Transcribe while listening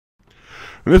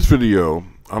In this video,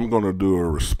 I'm going to do a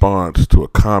response to a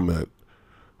comment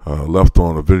left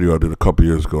on a video I did a couple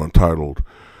years ago entitled,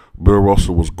 "Bill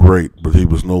Russell was great, but he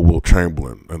was no Wilt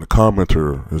Chamberlain." And the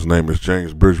commenter, his name is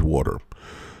James Bridgewater.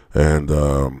 And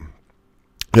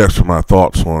he asked for my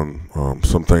thoughts on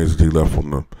some things that he left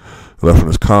in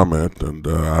his comment. And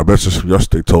I messaged him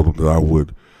yesterday, told him that I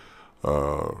would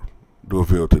do a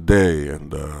video today,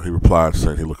 and he replied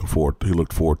saying he looked forward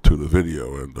to the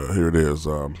video. And here it is.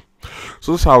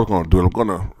 So this is how we're going to do it. I'm going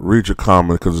to read your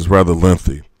comment because it's rather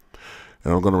lengthy,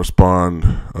 and I'm going to respond,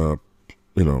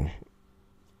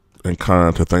 in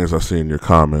kind to things I see in your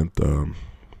comment.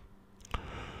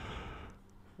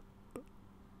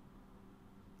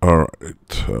 All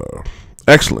right.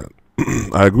 Excellent.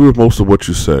 I agree with most of what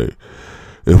you say.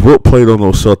 If Wilt played on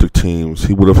those Celtic teams,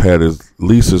 he would have had at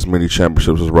least as many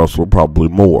championships as Russell, probably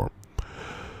more.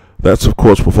 That's, of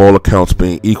course, with all accounts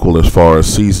being equal as far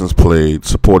as seasons played,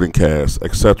 supporting cast,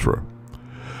 etc.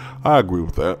 I agree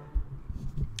with that.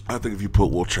 I think if you put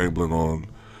Wilt Chamberlain on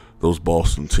those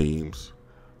Boston teams,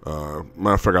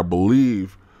 matter of fact, I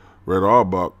believe Red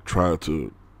Auerbach tried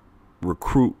to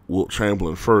recruit Wilt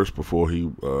Chamberlain first before he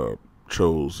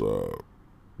chose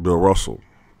Bill Russell.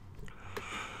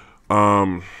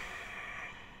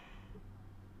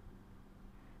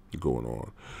 Going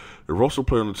on. If Russell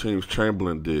played on the teams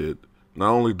Chamberlain did, not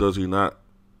only does he not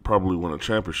probably win a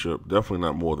championship, definitely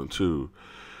not more than two,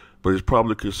 but he's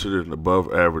probably considered an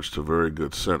above average to very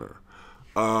good center.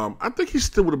 I think he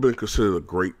still would have been considered a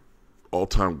great,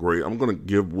 all-time great. I'm going to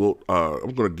give Bill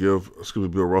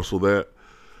Russell that.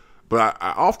 But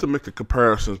I often make the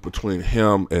comparisons between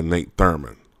him and Nate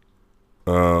Thurmond.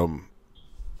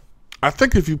 I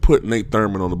think if you put Nate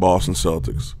Thurmond on the Boston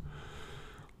Celtics,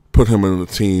 put him in the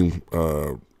team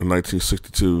in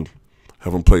 1962,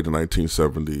 have him played in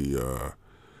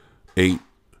 1978,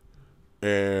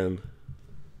 and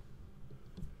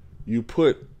you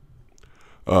put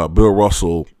Bill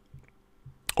Russell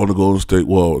on the Golden State,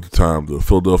 at the time, the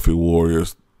Philadelphia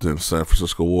Warriors, then San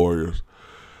Francisco Warriors,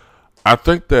 I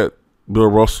think that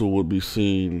Bill Russell would be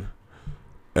seen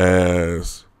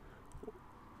as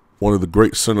one of the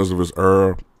great centers of his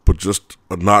era, but just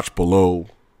a notch below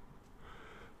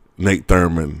Nate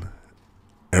Thurmond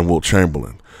and Wilt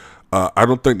Chamberlain. I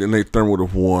don't think that Nate Thurmond would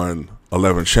have won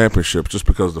 11 championships just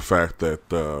because of the fact that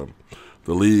the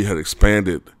league had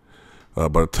expanded by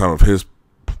the time of his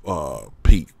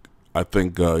peak. I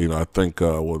think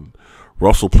when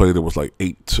Russell played, it was like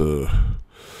 8 to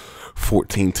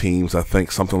 14 teams, I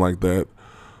think, something like that.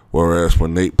 Whereas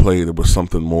when Nate played, it was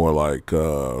something more like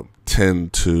 10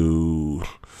 to,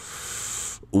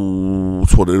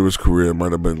 toward the end of his career, it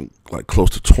might have been like close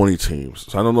to 20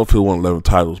 teams. So I don't know if he won 11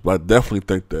 titles, but I definitely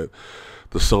think that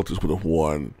the Celtics would have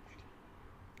won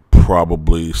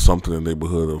probably something in the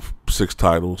neighborhood of 6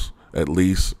 titles, at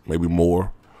least, maybe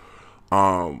more.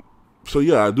 So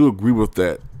yeah, I do agree with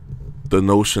that. The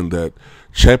notion that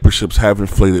championships have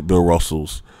inflated Bill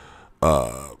Russell's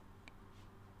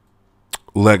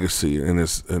legacy and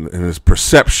his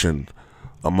perception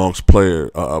amongst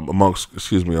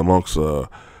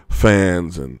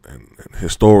fans and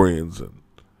historians and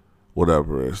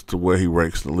whatever as to where he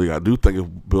ranks in the league. I do think if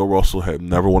Bill Russell had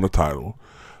never won a title,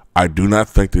 I do not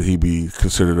think that he'd be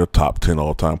considered a top 10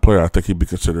 all-time player. I think he'd be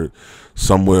considered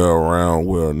somewhere around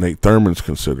where Nate Thurmond's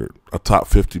considered a top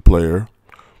 50 player,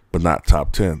 but not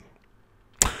top 10.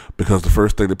 Because the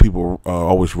first thing that people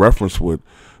always reference with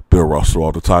Bill Russell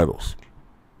are the titles.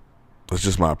 That's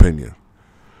just my opinion.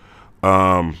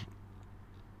 All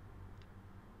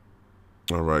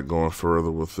right, going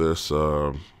further with this.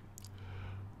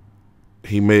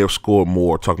 He may have scored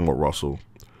more, talking about Russell,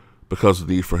 because of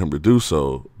the need for him to do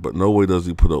so, but no way does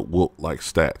he put up Wilt-like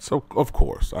stats. So, of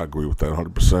course, I agree with that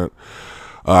 100%.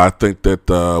 I think that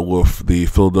with the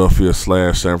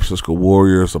Philadelphia/San Francisco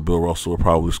Warriors, Bill Russell will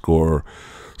probably score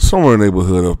somewhere in the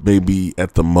neighborhood of maybe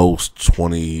at the most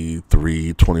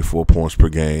 23, 24 points per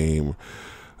game,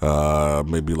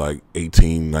 maybe like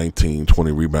 18, 19,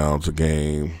 20 rebounds a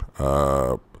game.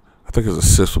 I think his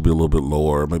assists will be a little bit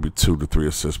lower, maybe 2 to 3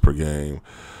 assists per game.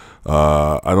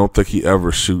 I don't think he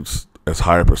ever shoots as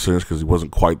high a percentage because he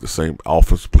wasn't quite the same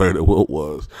offensive player that Wilt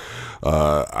was.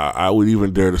 I would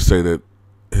even dare to say that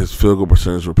his field goal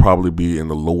percentage would probably be in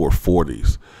the lower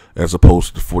 40s as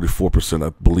opposed to the 44% I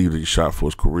believe that he shot for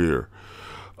his career.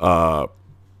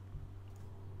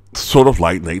 Sort of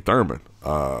like Nate Thurmond.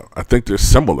 I think they're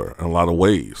similar in a lot of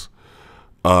ways.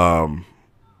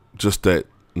 Just that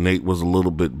Nate was a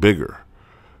little bit bigger.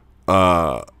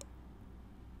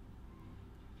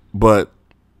 But,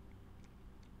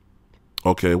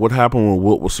 okay, what happened when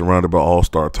Wilt was surrounded by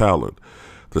all-star talent?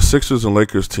 The Sixers and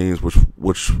Lakers teams, with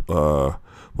which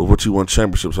he won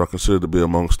championships, are considered to be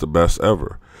amongst the best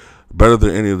ever, better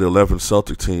than any of the 11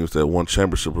 Celtic teams that won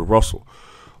championships with Russell.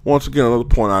 Once again, another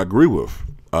point I agree with.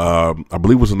 I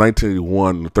believe it was in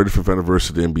 1981, the 35th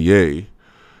anniversary of the NBA.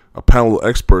 A panel of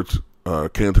experts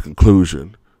came to the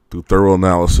conclusion, through thorough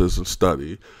analysis and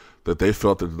study, that they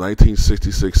felt that the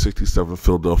 1966-67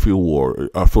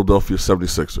 Philadelphia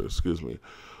 76ers,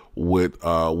 with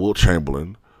Wilt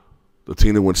Chamberlain, the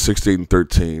team that went 68-13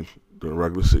 during the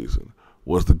regular season,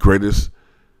 was the greatest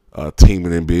team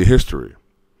in NBA history.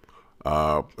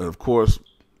 And of course,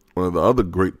 one of the other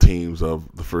great teams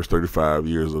of the first 35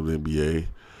 years of the NBA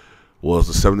was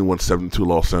the 71-72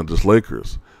 Los Angeles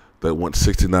Lakers that went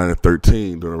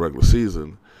 69-13 during the regular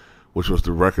season, which was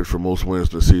the record for most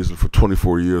wins in the season for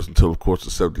 24 years until, of course,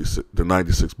 the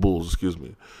 96 Bulls,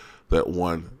 that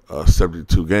won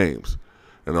 72 games.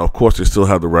 And, of course, they still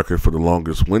have the record for the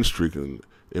longest win streak in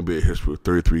NBA history with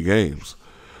 33 games.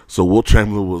 So Wilt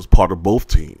Chamberlain was part of both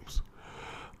teams.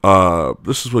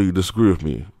 This is where you disagree with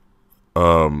me.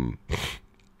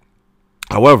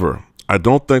 However, I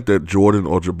don't think that Jordan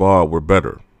or Jabbar were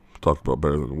better. Talked about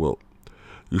better than Wilt.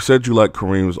 You said you liked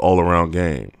Kareem's all-around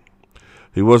game.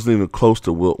 He wasn't even close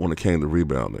to Wilt when it came to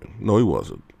rebounding. No, he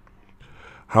wasn't.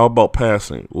 How about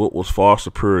passing? Wilt was far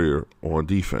superior on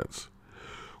defense.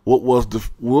 Wilt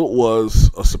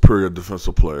was a superior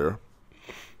defensive player.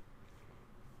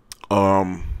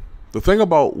 The thing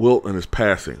about Wilt and his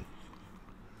passing,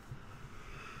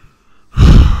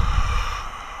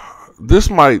 this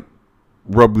might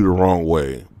rub you the wrong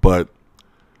way, but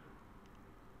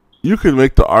you can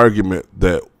make the argument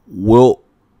that Wilt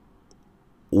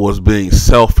was being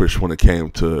selfish when it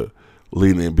came to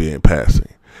leading the NBA in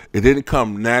passing. It didn't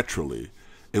come naturally.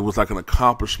 It was like an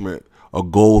accomplishment, a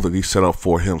goal that he set up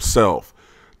for himself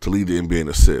to lead the NBA in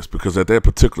assists. Because at that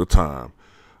particular time,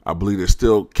 I believe they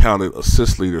still counted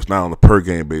assist leaders not on a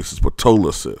per-game basis, but total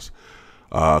assists.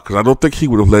 Because I don't think he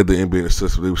would have led the NBA in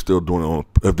assists if they were still doing it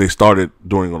if they started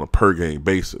doing it on a per-game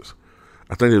basis.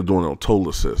 I think they were doing it on total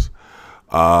assists.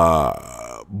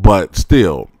 But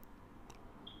still,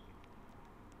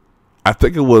 I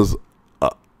think it was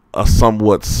a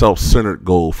somewhat self-centered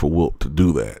goal for Wilt to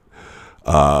do that.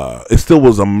 It still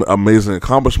was an amazing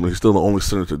accomplishment. He's still the only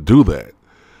center to do that.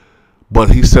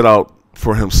 But he set out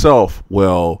for himself,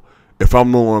 well, if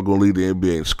I'm no longer going to lead the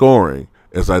NBA in scoring,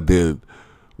 as I did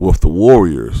with the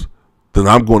Warriors, then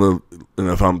I'm going to, and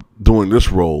if I'm doing this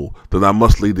role, then I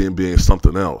must lead the NBA in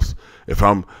something else. If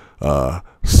I'm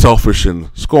selfish in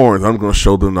scoring, I'm going to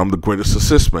show them I'm the greatest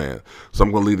assist man. So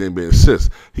I'm going to lead the NBA in assists.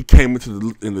 He came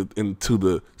into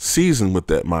the season with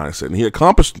that mindset, and he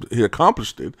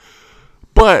accomplished it.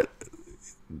 But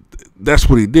that's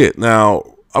what he did.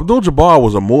 Now, Abdul-Jabbar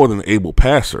was a more than able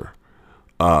passer,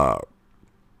 but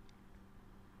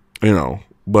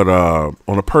on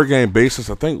a per game basis,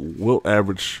 I think Wilt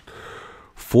averaged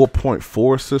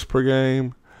 4.4 assists per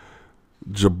game.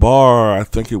 Jabbar, I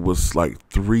think it was like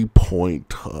 3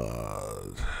 point.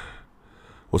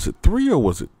 Was it 3 or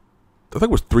was it? I think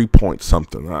it was 3 point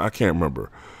something. I can't remember.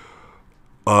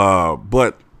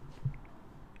 But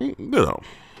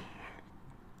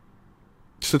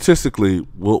statistically,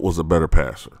 Wilt was a better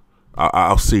passer.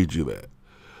 I'll cede you that.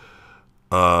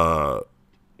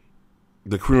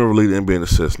 The Kareem ever lead the NBA in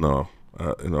assists? No.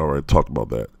 I already talked about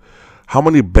that. How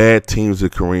many bad teams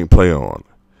did Kareem play on?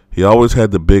 He always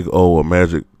had the Big O or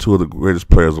Magic, two of the greatest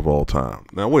players of all time.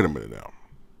 Now, wait a minute now.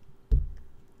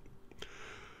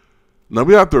 Now,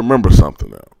 we have to remember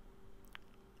something now.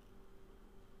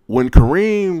 When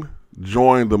Kareem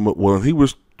when he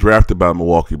was drafted by the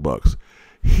Milwaukee Bucks,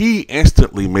 he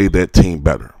instantly made that team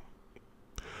better.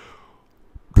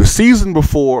 The season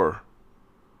before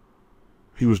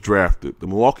he was drafted, the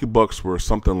Milwaukee Bucks were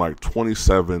something like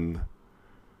 27.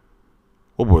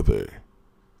 What were they?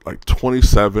 Like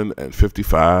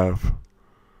 27-55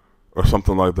 or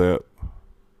something like that.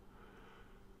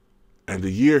 And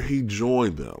the year he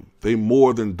joined them, they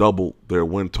more than doubled their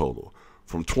win total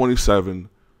from 27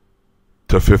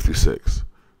 to 56.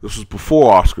 This was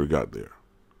before Oscar got there.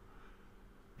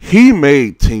 He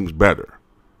made teams better.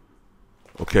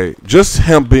 Okay? Just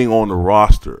him being on the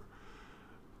roster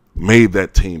made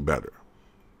that team better.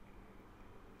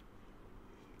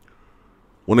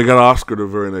 When they got Oscar the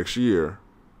very next year,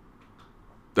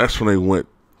 that's when they went,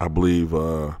 I believe,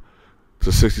 to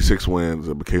 66 wins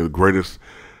and became the greatest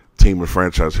team in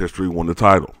franchise history, won the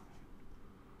title.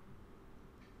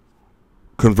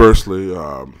 Conversely,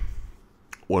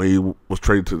 when he was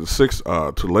traded to the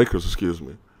Lakers,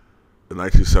 in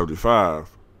 1975,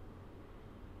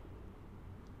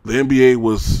 the NBA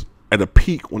was at a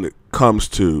peak when it comes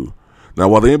to Now,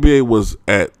 while the NBA was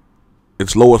at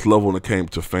its lowest level when it came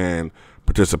to fan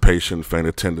participation, fan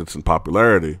attendance, and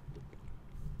popularity,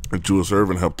 and Julius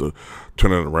Erving helped to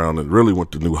turn it around and really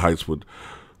went to new heights with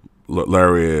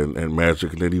Larry and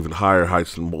Magic, and then even higher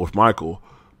heights than with Michael.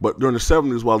 But during the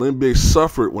 70s, while the NBA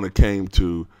suffered when it came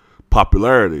to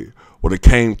popularity, when it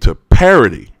came to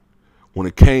parity, when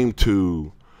it came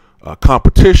to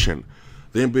competition,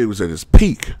 the NBA was at its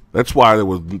peak. That's why there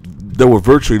were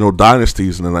virtually no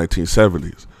dynasties in the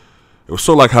 1970s. It was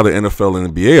sort of like how the NFL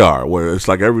and NBA are, where it's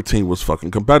like every team was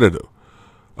fucking competitive.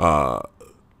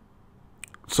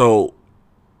 So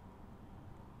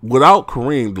without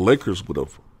Kareem, the Lakers would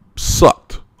have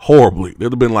sucked horribly.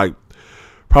 They'd have been like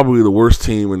probably the worst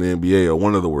team in the NBA, or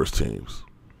one of the worst teams.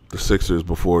 The Sixers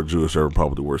before Julius Erving,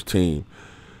 probably the worst team.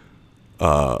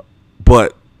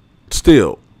 But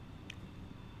still,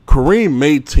 Kareem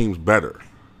made teams better.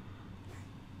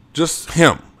 Just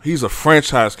him. He's a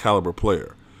franchise caliber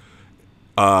player.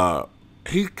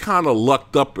 He kind of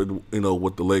lucked up, with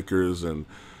the Lakers, and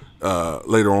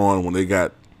later on when they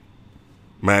got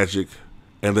Magic,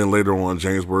 and then later on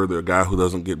James Worthy, a guy who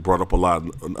doesn't get brought up a lot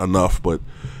enough, but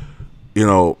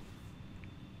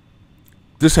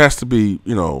this has to be,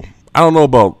 I don't know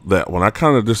about that one. I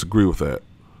kind of disagree with that.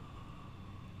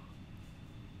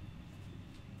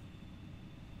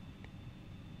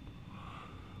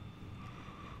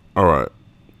 All right.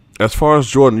 As far as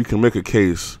Jordan, you can make a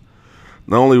case.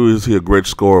 Not only was he a great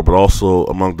scorer, but also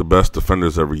among the best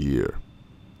defenders every year.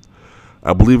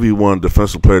 I believe he won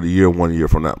Defensive Player of the Year one year,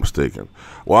 if I'm not mistaken.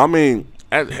 Well, I mean,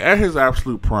 at his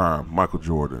absolute prime, Michael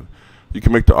Jordan, you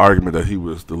can make the argument that he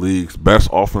was the league's best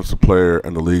offensive player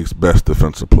and the league's best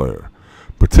defensive player,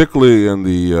 particularly in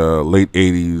the late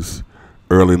 80s,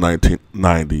 early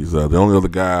 1990s. The only other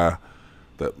guy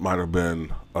that might have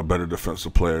been a better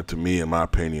defensive player, to me, in my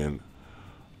opinion,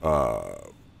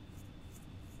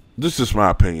 this is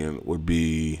my opinion, would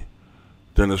be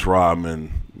Dennis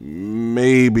Rodman,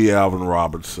 maybe Alvin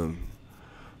Robertson,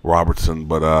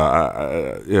 but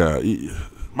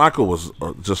Michael was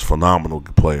just a phenomenal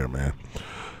player, man.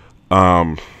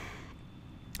 And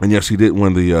yes, he did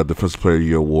win the Defensive Player of the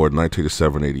Year award in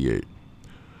 1987-88.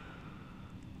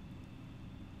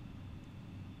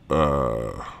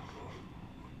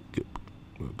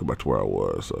 Go back to where I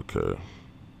was. Okay.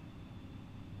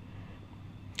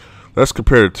 Let's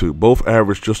compare the two. Both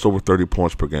averaged just over 30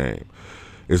 points per game.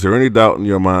 Is there any doubt in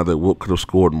your mind that Wilt could have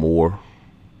scored more?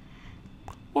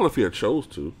 Well, if he had chose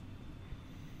to.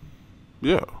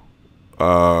 Yeah.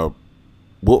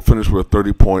 Wilt finished with a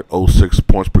 30.06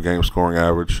 points per game scoring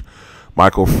average.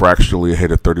 Michael fractionally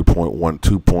hit at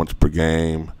 30.12 points per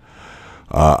game.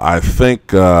 I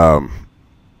think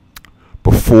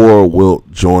before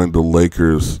Wilt joined the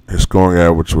Lakers, his scoring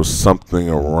average was something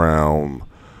around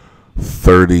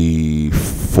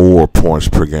 34 points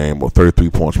per game or 33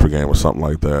 points per game or something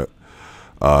like that.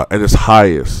 At his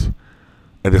highest,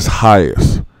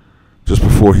 just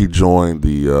before he joined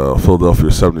the Philadelphia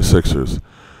 76ers,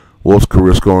 Wilt's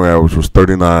career scoring average was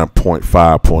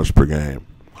 39.5 points per game.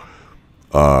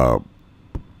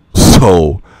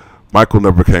 So Michael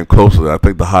never came close to that. I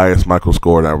think the highest Michael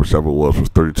scored average ever was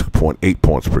 32.8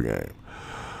 points per game.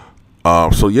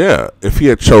 So yeah, if he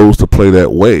had chose to play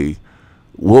that way,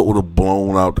 Wilt would have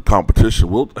blown out the competition.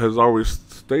 Wilt has always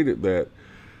stated that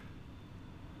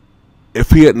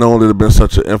if he had known there had been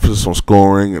such an emphasis on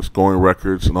scoring and scoring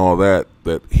records and all that,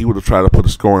 that he would have tried to put a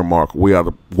scoring mark way out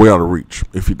of reach.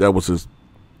 That was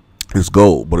his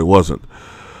goal, but it wasn't.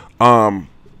 But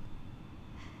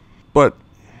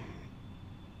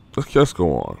let's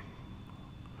go on.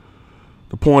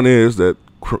 The point is that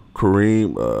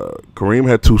Kareem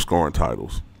had 2 scoring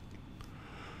titles.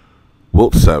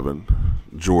 Wilt 7,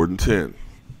 Jordan 10.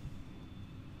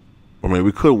 I mean,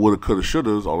 we woulda, coulda,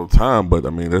 shouldas all the time, but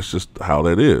I mean, that's just how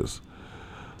that is.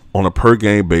 On a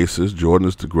per-game basis, Jordan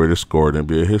is the greatest scorer in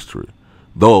NBA history.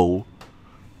 Though,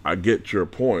 I get your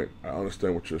point. I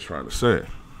understand what you're trying to say.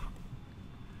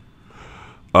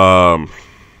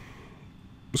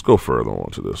 Let's go further on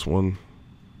to this one.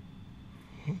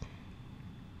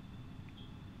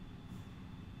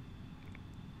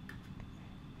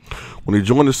 When he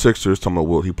joined the Sixers, talking about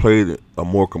Wilt, he played a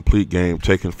more complete game,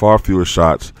 taking far fewer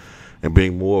shots and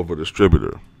being more of a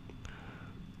distributor.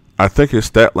 I think his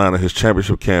stat line of his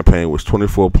championship campaign was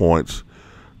 24 points,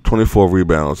 24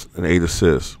 rebounds, and 8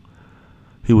 assists.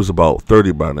 He was about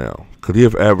 30 by now. Could he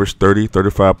have averaged 30,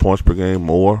 35 points per game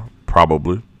more?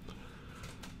 Probably.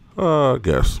 I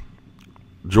guess.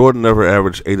 Jordan never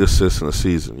averaged 8 assists in a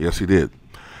season. Yes, he did.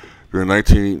 During the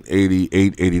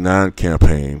 1988-89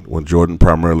 campaign, when Jordan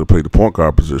primarily played the point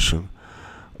guard position,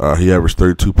 He averaged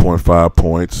 32.5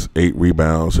 points, 8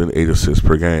 rebounds, and 8 assists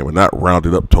per game. And not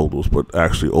rounded up totals, but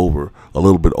actually a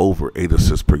little bit over 8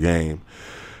 assists per game.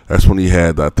 That's when he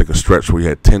had, I think, a stretch where he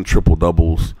had 10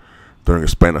 triple-doubles during a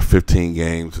span of 15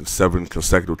 games and 7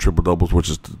 consecutive triple-doubles, which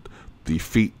is the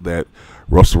feat that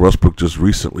Russell Westbrook just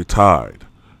recently tied.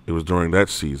 It was during that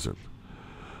season.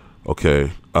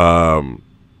 Okay.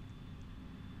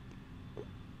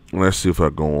 Let's see if I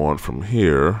go on from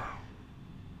here.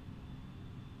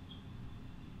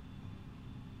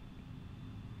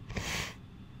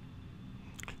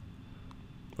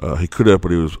 He could have,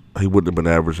 but he wouldn't have been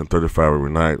averaging 35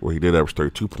 every night. Well, he did average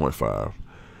 32.5.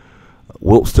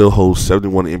 Wilt still holds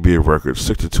 71 NBA records,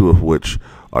 62 of which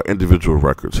are individual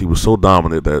records. He was so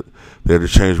dominant that they had to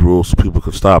change rules so people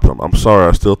could stop him. I'm sorry,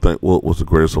 I still think Wilt was the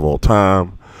greatest of all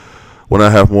time. When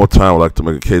I have more time, I'd like to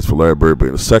make a case for Larry Bird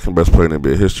being the second best player in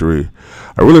NBA history.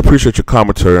 I really appreciate your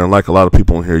commentary, and like a lot of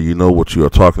people in here, you know what you are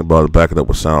talking about and back it up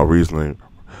with sound reasoning.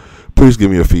 Please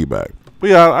give me your feedback. But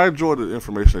yeah, I enjoyed the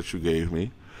information that you gave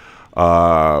me.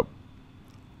 Like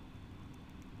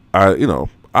I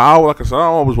said, I don't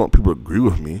always want people to agree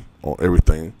with me on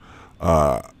everything.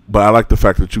 But I like the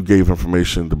fact that you gave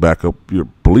information to back up your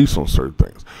beliefs on certain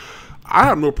things. I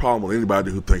have no problem with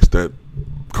anybody who thinks that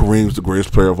Kareem's the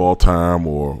greatest player of all time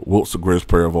or Wilt's the greatest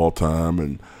player of all time.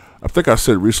 And I think I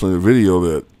said recently in the video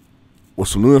that with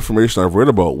some new information I've read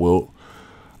about Wilt,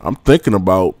 I'm thinking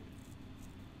about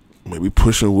maybe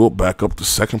pushing Wilt back up to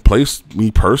second place,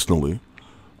 me personally.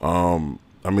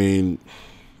 I mean,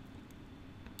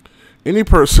 any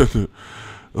person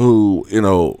who,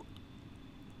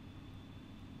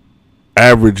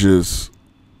 averages,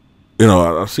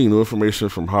 I've seen new information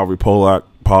from Harvey Pollack,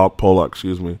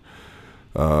 the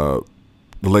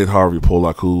late Harvey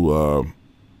Pollack, who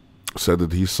said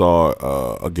that he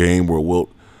saw a game where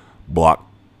Wilt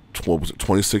blocked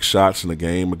 26 shots in a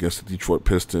game against the Detroit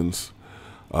Pistons.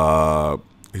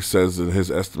 He says in his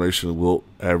estimation, Wilt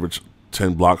averaged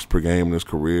 10 blocks per game in his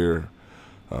career,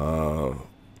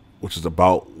 which is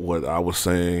about what I was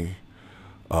saying.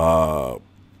 That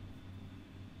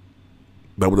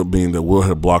would have been that Wilt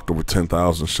had blocked over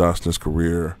 10,000 shots in his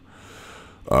career.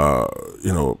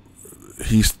 He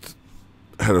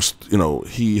had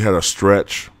a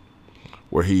stretch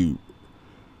where he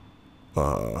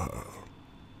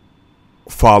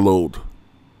followed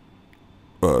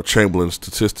Chamberlain's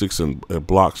statistics and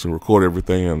blocks and recorded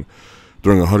everything. And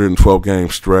during a 112-game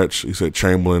stretch, he said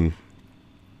Chamberlain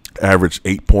averaged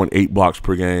 8.8 blocks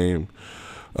per game.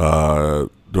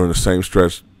 During the same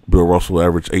stretch, Bill Russell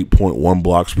averaged 8.1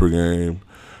 blocks per game.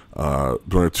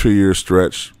 During a 2-year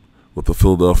stretch with the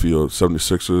Philadelphia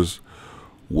 76ers,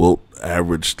 Wilt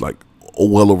averaged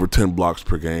well over 10 blocks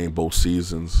per game both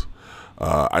seasons.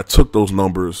 I took those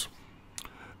numbers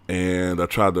and I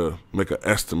tried to make an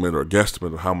estimate or a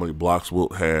guesstimate of how many blocks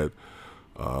Wilt had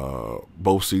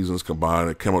both seasons combined.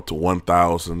 It came up to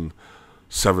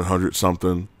 1,700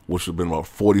 something, which would have been about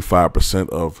 45%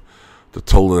 of the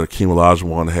total that Hakeem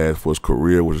Olajuwon had for his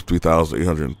career, which is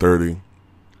 3,830.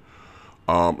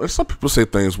 And some people say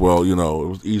things, well, it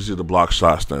was easier to block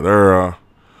shots in that era.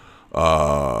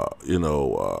 The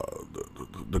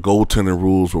goaltending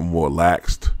rules were more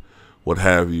laxed, what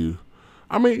have you.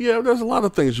 I mean, yeah, there's a lot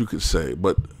of things you could say,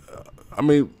 but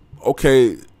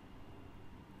okay.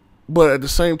 But at the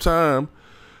same time,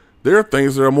 there are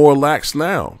things that are more lax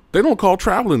now. They don't call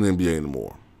traveling in the NBA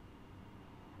anymore.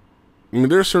 I mean,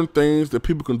 there are certain things that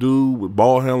people can do with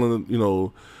ball handling,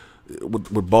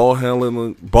 with ball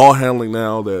handling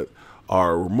now that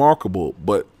are remarkable.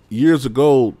 But years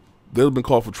ago, they'd have been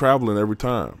called for traveling every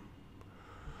time.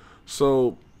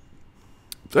 So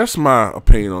that's my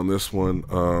opinion on this one.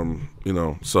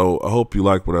 So I hope you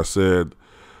like what I said.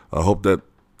 I hope that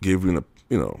gave you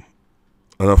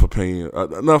enough opinion.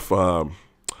 Hope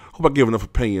I give enough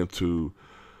opinion to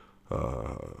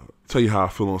tell you how I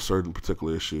feel on certain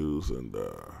particular issues. And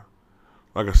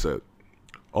like I said,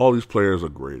 all these players are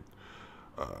great.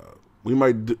 We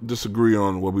might disagree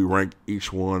on where we rank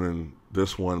each one and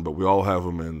this one, but we all have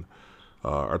them in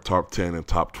our top 10 and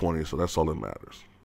top 20, so that's all that matters.